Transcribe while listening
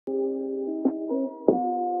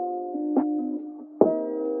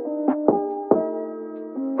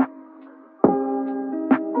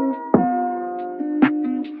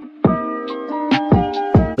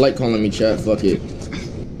Flight calling me, chat. Fuck it.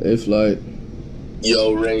 Hey, Flight.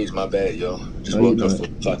 Yo, Rage, my bad, yo. Just woke up from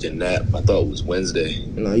a fucking nap. I thought it was Wednesday.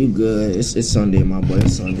 Nah, you good. It's Sunday, my boy.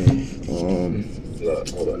 It's Sunday.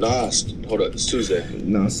 Hold on. Nah, hold up. It's Tuesday.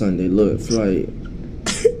 Nah, Sunday. Look, Flight.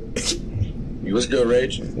 What's good,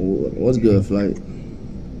 Rage? What's good, Flight?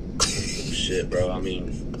 Shit, bro. I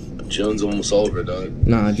mean, June's almost over, dog.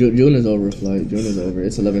 Nah, June is over, Flight. June is over.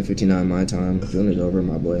 It's 11:59 my time. June is over,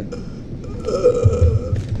 my boy.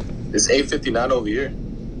 It's 8:59 over here.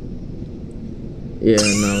 Yeah,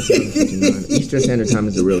 no, it's 11:59. Eastern Standard Time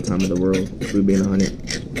is the real time of the world, if we're being 100.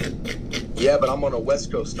 Yeah, but I'm on a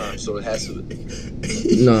West Coast time, so it has to...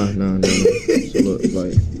 No. So look,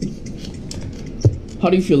 like... How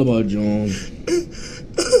do you feel about June?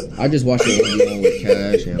 I just watched it one with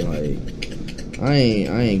Cash, and like... I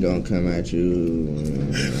ain't gonna come at you.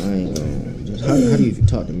 I ain't gonna... Just, how do you...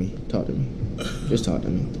 Talk to me. Just talk to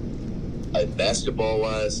me. Like,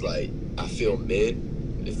 basketball-wise, like, I feel mid.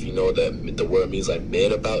 If you know what the word means, like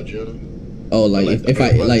mid about June. Oh, like if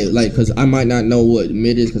I because I might not know what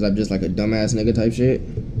mid is because I'm just like a dumbass nigga type shit.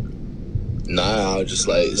 Nah, I was just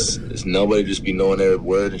like it's nobody just be knowing every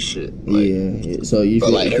word and shit. Like, yeah. So you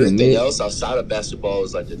feel like everything mid? else outside of basketball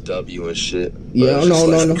is like a W and shit. Yeah, no.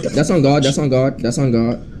 That's on God.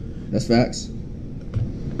 That's facts.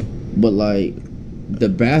 But like the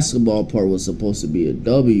basketball part was supposed to be a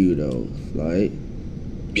W though, like.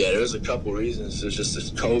 Yeah, there's a couple reasons. It's just this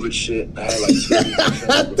COVID shit. I had like 2 weeks.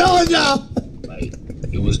 I told y'all. Like,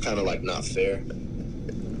 it was kind of like not fair.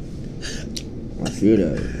 I feel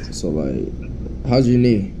that. So like, how's your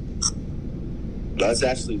knee? That's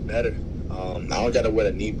actually better. I don't gotta wear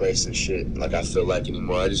a knee brace and shit like I feel like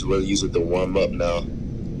anymore. I just really use it to warm up now.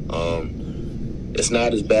 It's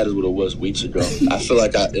not as bad as what it was weeks ago. I feel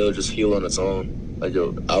like it'll just heal on its own. Like,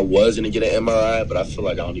 I was gonna get an MRI, but I feel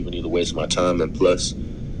like I don't even need to waste my time. And plus,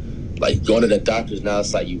 like, going to the doctors now,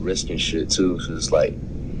 it's like you risking shit too. So it's like,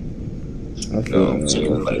 I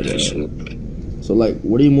feel like that shit. So like,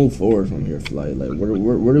 where do you move forward from here, Flight? Like,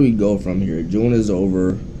 where do we go from here? June is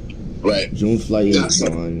over. Right. June Flight is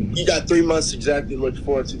gone. You got 3 months exactly to look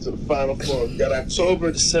forward to the Final Four. You got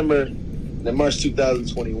October, December, and then March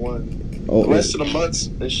 2021. The rest of the months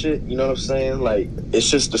and shit, you know what I'm saying? Like, it's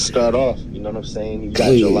just to start off, you know what I'm saying? You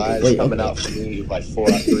got July coming out for me, like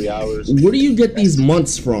 3 hours. Where do you get these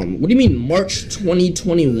months from? What do you mean March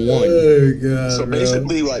 2021? Oh, God, so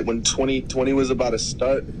basically, like, when 2020 was about to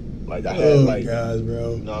start, like, I had, like, God,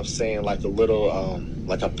 bro. You know what I'm saying? Like a little,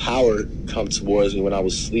 like a power come towards me when I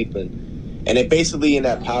was sleeping. And it basically, in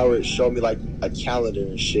that power, it showed me, like, a calendar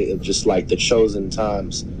and shit of just, like, the chosen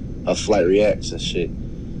times of FlightReacts and shit.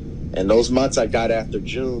 And those months I got after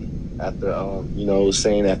June, after, you know, it was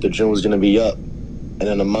saying after June was going to be up. And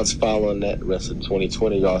then the months following that, the rest of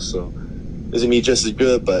 2020 also isn't going to be just as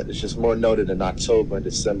good, but it's just more noted in October and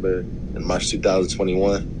December and March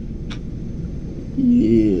 2021.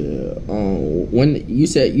 Yeah. When you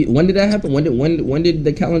said, when did that happen? When did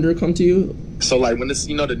the calendar come to you? So, like, when it's,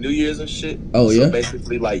 you know, the New Year's and shit. Oh, yeah? So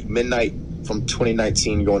basically, like, midnight from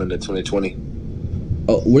 2019 going into 2020.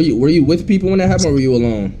 Oh, were you with people when that happened, or were you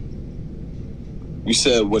alone? You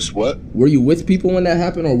said what? Were you with people when that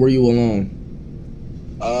happened, or were you alone?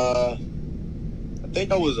 I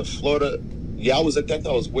think I was in Florida. Yeah, I think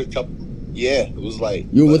I was with a couple. Yeah, it was like...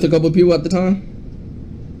 You were with a couple of people at the time?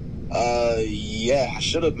 Yeah, I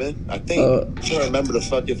should have been. I think... I'm trying to remember the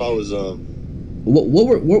fuck if I was...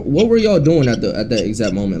 What were y'all doing at that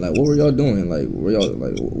exact moment? Like, what were y'all doing? Like, were y'all...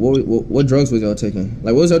 Like, what drugs was y'all taking?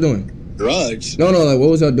 Like, what was y'all doing? Drugs? No, like,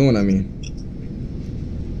 what was y'all doing, I mean?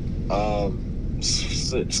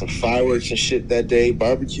 Some fireworks and shit that day.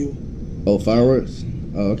 Barbecue. Oh, fireworks?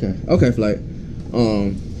 Oh, okay. Okay, Flight.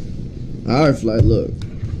 Alright, Flight, look.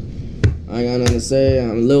 I ain't got nothing to say. I'm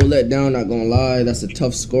a little let down, not gonna lie. That's a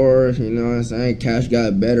tough score, you know what I'm saying? Cash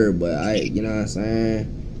got better, but you know what I'm saying?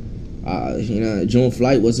 You know, June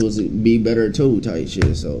Flight was be better too, type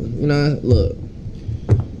shit. So, you know, look.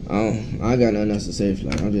 I got nothing else to say,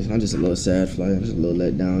 Flight. I'm just a little sad, Flight. I'm just a little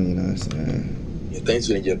let down, you know what I'm saying? Yeah, things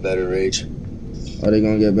gonna get better, Rage. Are they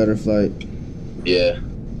gonna get better, Flight? Yeah.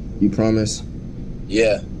 You promise?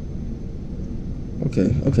 Yeah.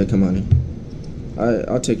 Okay, come on in.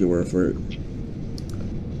 I'll take your word for it.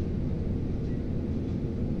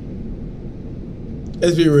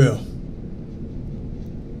 Let's be real.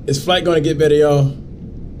 Is Flight gonna get better, y'all?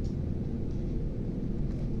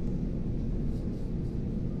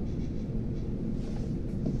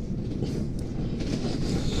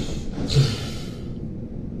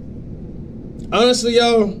 Honestly,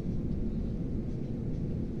 y'all,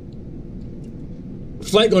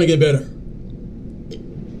 Flight gonna get better.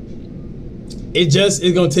 It's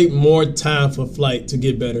gonna take more time for Flight to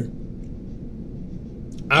get better.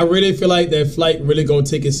 I really feel like that Flight really gonna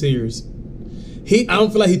take it serious. I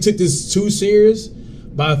don't feel like he took this too serious,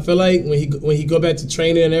 but I feel like when he go back to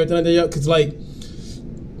training and everything like that, cause like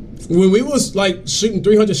when we was like shooting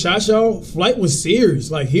 300 shots, y'all, Flight was serious.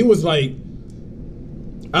 Like he was like,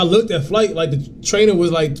 I looked at Flight like the trainer was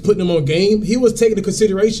like putting him on game. He was taking into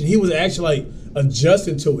consideration. He was actually like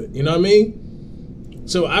adjusting to it. You know what I mean?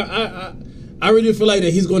 So I really feel like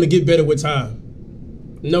that he's going to get better with time.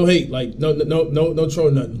 No hate, like no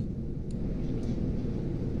troll nothing.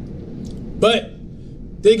 But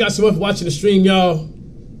thank you guys so much for watching the stream, y'all.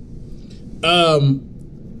 I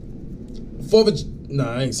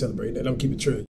ain't celebrating that. I'm keeping it true.